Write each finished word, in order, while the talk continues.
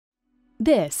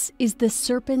This is the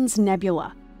Serpens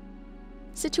Nebula.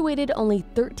 Situated only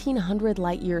 1,300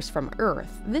 light-years from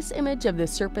Earth, this image of the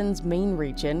Serpens main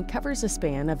region covers a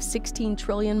span of 16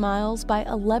 trillion miles by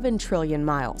 11 trillion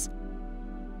miles.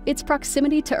 Its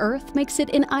proximity to Earth makes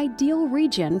it an ideal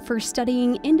region for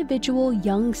studying individual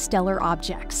young stellar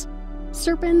objects.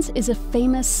 Serpens is a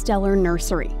famous stellar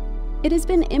nursery. It has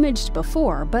been imaged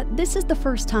before, but this is the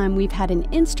first time we've had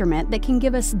an instrument that can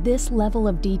give us this level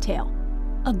of detail.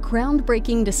 A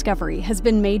groundbreaking discovery has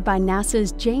been made by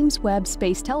NASA's James Webb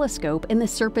Space Telescope in the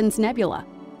Serpens Nebula.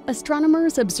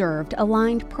 Astronomers observed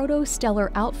aligned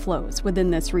protostellar outflows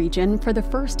within this region for the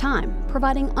first time,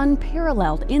 providing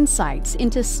unparalleled insights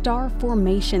into star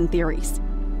formation theories.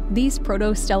 These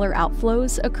protostellar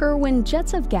outflows occur when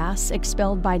jets of gas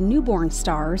expelled by newborn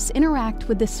stars interact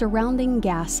with the surrounding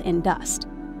gas and dust.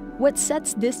 What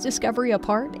sets this discovery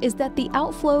apart is that the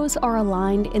outflows are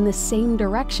aligned in the same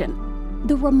direction.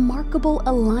 The remarkable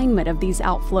alignment of these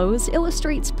outflows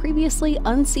illustrates previously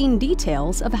unseen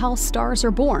details of how stars are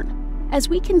born. As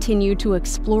we continue to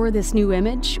explore this new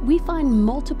image, we find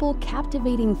multiple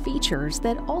captivating features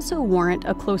that also warrant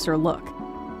a closer look.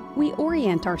 We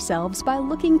orient ourselves by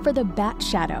looking for the bat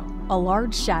shadow, a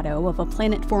large shadow of a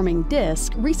planet-forming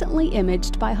disk recently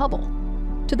imaged by Hubble.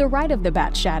 To the right of the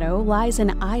bat shadow lies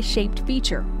an eye-shaped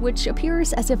feature, which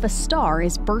appears as if a star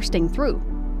is bursting through.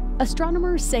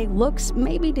 Astronomers say looks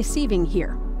may be deceiving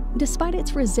here. Despite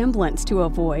its resemblance to a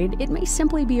void, it may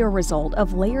simply be a result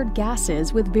of layered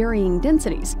gases with varying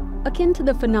densities, akin to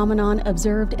the phenomenon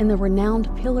observed in the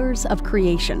renowned Pillars of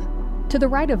Creation. To the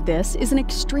right of this is an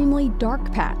extremely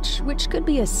dark patch, which could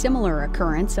be a similar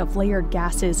occurrence of layered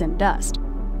gases and dust.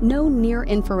 No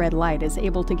near-infrared light is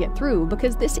able to get through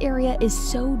because this area is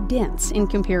so dense in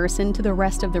comparison to the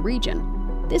rest of the region.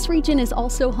 This region is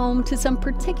also home to some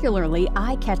particularly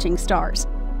eye-catching stars.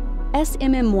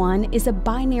 SMM1 is a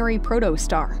binary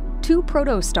protostar. Two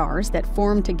protostars that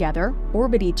form together,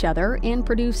 orbit each other, and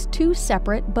produce two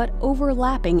separate but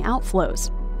overlapping outflows.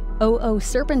 OO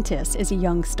Serpentis is a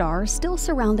young star still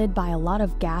surrounded by a lot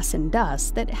of gas and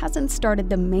dust that hasn't started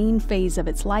the main phase of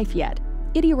its life yet.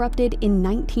 It erupted in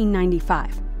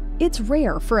 1995. It's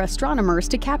rare for astronomers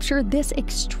to capture this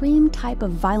extreme type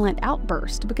of violent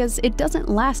outburst because it doesn't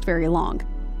last very long.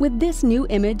 With this new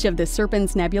image of the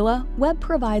Serpens Nebula, Webb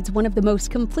provides one of the most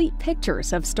complete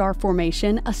pictures of star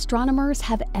formation astronomers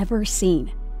have ever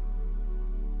seen.